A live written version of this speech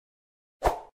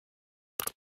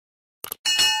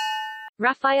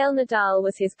Rafael Nadal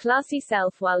was his classy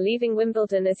self while leaving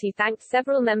Wimbledon as he thanked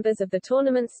several members of the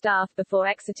tournament staff before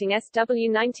exiting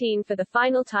SW19 for the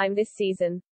final time this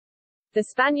season. The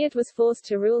Spaniard was forced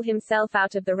to rule himself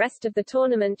out of the rest of the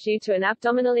tournament due to an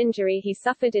abdominal injury he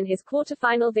suffered in his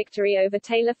quarter-final victory over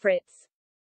Taylor Fritz.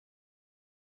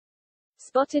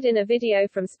 Spotted in a video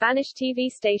from Spanish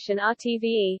TV station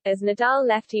RTVE, as Nadal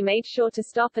left he made sure to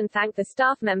stop and thank the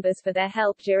staff members for their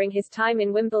help during his time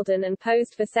in Wimbledon and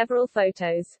posed for several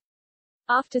photos.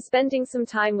 After spending some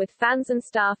time with fans and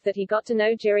staff that he got to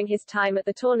know during his time at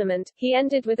the tournament, he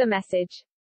ended with a message.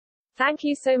 "Thank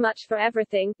you so much for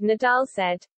everything," Nadal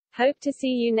said. "Hope to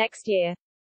see you next year."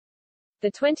 The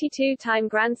 22-time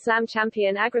Grand Slam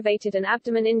champion aggravated an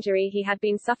abdomen injury he had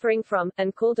been suffering from,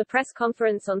 and called a press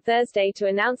conference on Thursday to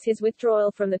announce his withdrawal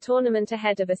from the tournament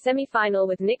ahead of a semi-final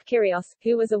with Nick Kyrgios,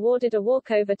 who was awarded a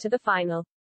walkover to the final.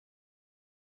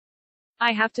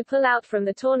 "I have to pull out from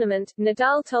the tournament,"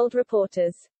 Nadal told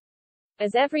reporters.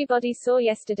 "As everybody saw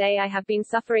yesterday, I have been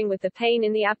suffering with the pain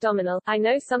in the abdominal. I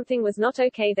know something was not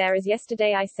okay there as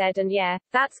yesterday I said, and yeah,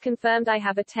 that's confirmed. I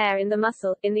have a tear in the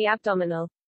muscle, in the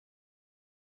abdominal.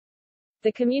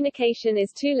 The communication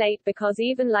is too late because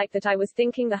even like that I was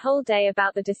thinking the whole day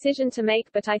about the decision to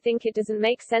make, but I think it doesn't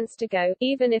make sense to go,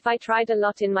 even if I tried a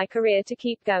lot in my career to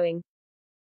keep going.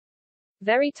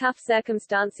 Very tough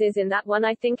circumstances in that one.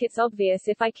 I think it's obvious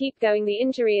if I keep going the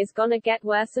injury is gonna get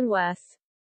worse and worse.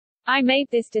 I made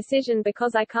this decision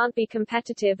because I can't be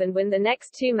competitive and win the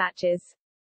next 2 matches.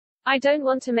 I don't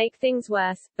want to make things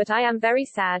worse, but I am very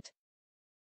sad."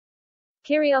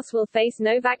 Kyrgios will face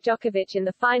Novak Djokovic in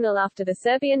the final after the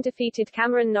Serbian defeated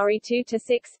Cameron Norrie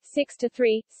 2-6,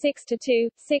 6-3, 6-2,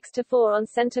 6-4 on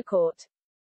centre court.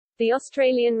 The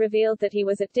Australian revealed that he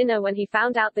was at dinner when he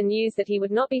found out the news that he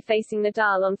would not be facing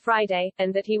Nadal on Friday,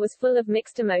 and that he was full of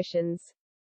mixed emotions.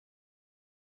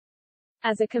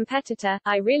 "As a competitor,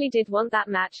 I really did want that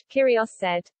match," Kyrgios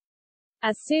said.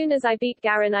 "As soon as I beat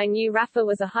Garin I knew Rafa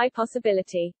was a high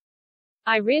possibility.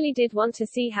 I really did want to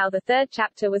see how the 3rd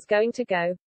chapter was going to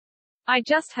go. I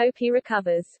just hope he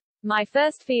recovers. My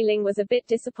first feeling was a bit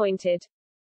disappointed."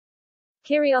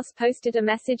 Kyrgios posted a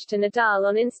message to Nadal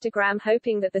on Instagram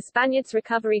hoping that the Spaniard's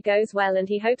recovery goes well and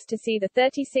he hopes to see the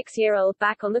 36-year-old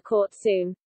back on the court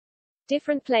soon.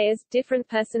 "Different players, different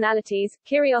personalities,"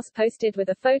 Kyrgios posted with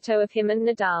a photo of him and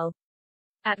Nadal.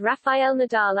 "At Rafael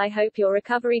Nadal, I hope your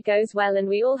recovery goes well and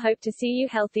we all hope to see you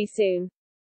healthy soon.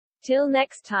 Till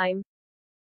next time."